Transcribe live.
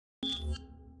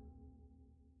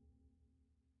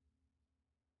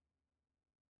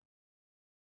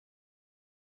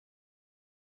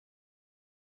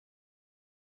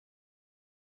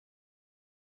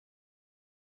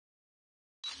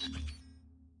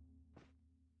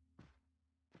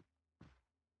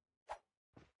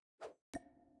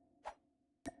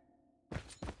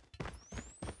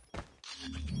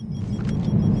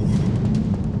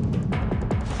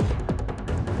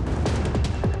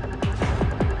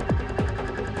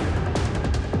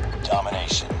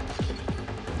Domination.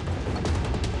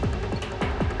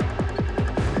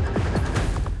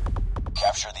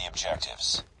 Capture the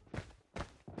objectives.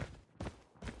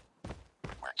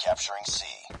 We're capturing C.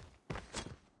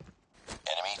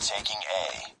 Enemy taking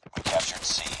A. We captured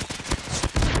C.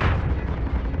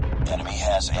 Enemy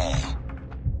has A.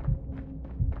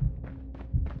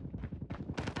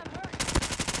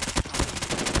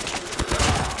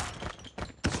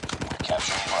 We're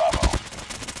capturing Bravo.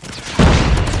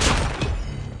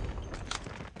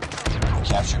 We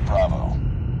captured Bravo.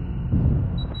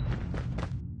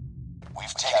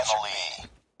 We've taken the lead.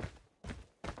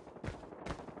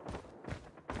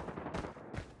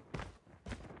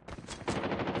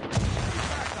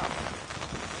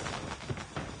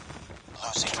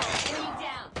 Losing B.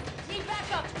 Down. Need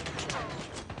backup.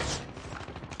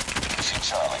 Losing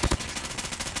Charlie.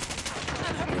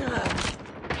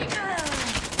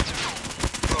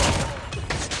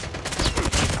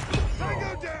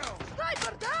 Tango down!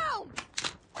 Sniper down!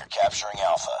 We're capturing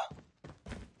Alpha.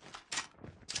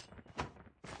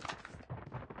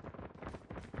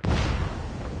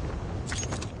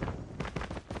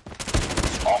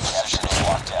 All positions is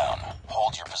locked down.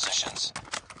 Hold your positions.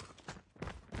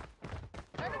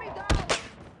 Enemy down!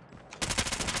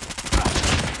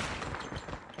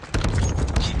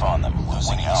 Keep on them.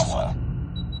 Losing Alpha.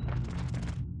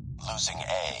 Losing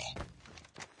A.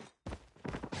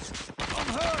 I'm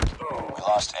hurt! We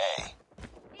lost A.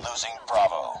 Losing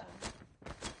Bravo.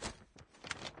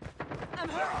 I'm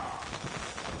hurt!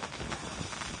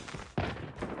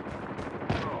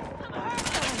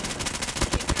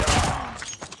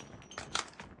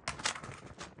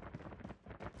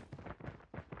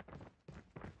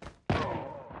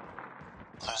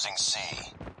 Losing C.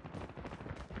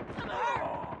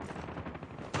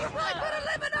 Sniper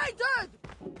eliminated!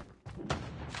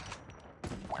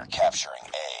 We're capturing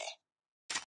A.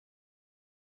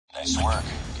 Nice work.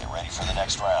 Get ready for the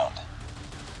next round.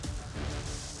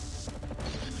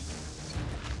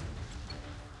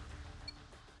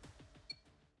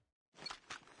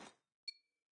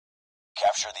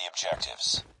 Capture the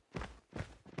objectives.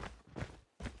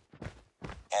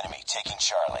 Enemy taking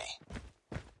Charlie.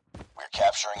 We're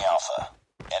capturing Alpha.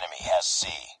 Enemy has C.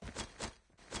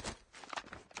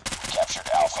 We captured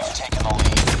Alpha. We've taken the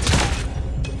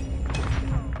lead.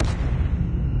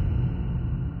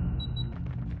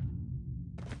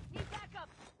 Need backup!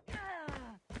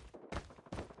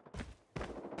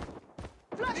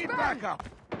 Need Flashbang! backup!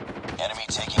 Enemy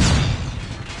taking B.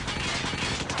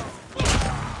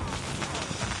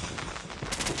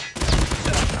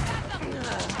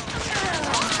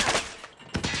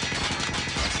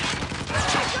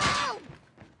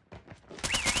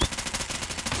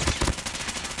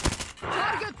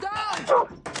 Target down!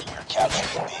 You're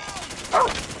capturing B.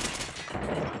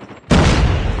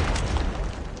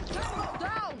 Tango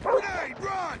down! Grenade,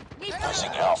 run! Need Losing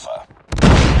backup! Alpha.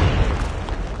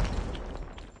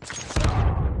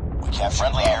 We captured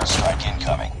friendly airstrike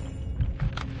incoming.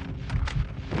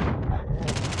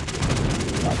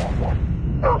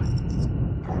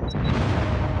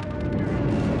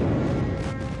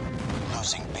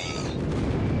 Losing B.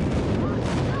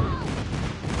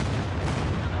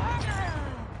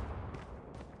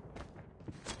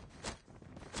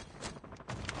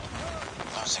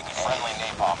 Losing A. Friendly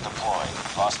napalm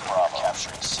deployed. Lost Bravo.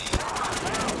 Capturing C.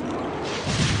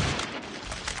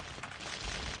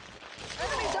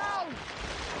 Enemy down!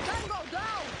 Tango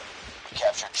down! We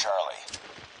captured Charlie.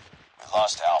 We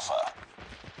lost Alpha.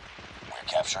 We're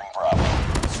capturing Bravo.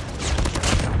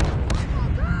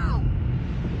 Tango down!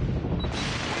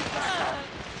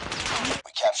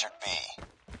 We captured B.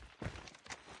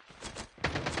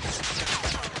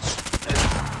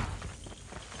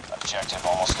 Objective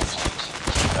almost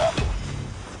complete. Keep it up.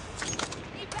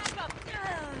 Need backup!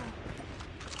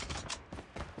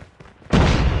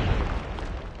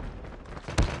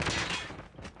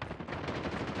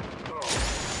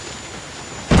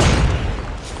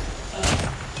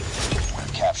 We're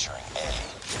capturing A.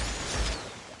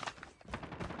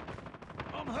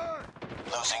 I'm hurt!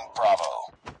 Losing Bravo.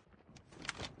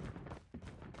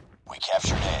 We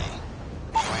captured A.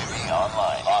 UAV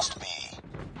online. Lost B.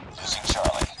 Losing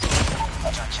Charlie.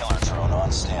 killer drone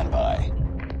on standby.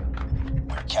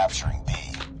 We're capturing B.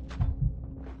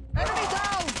 Enemy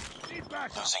down! Need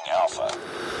backup. Losing Alpha.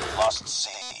 Lost C.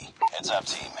 Heads up,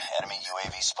 team. Enemy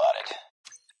UAV spotted.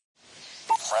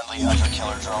 Friendly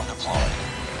hunter-killer drone deployed.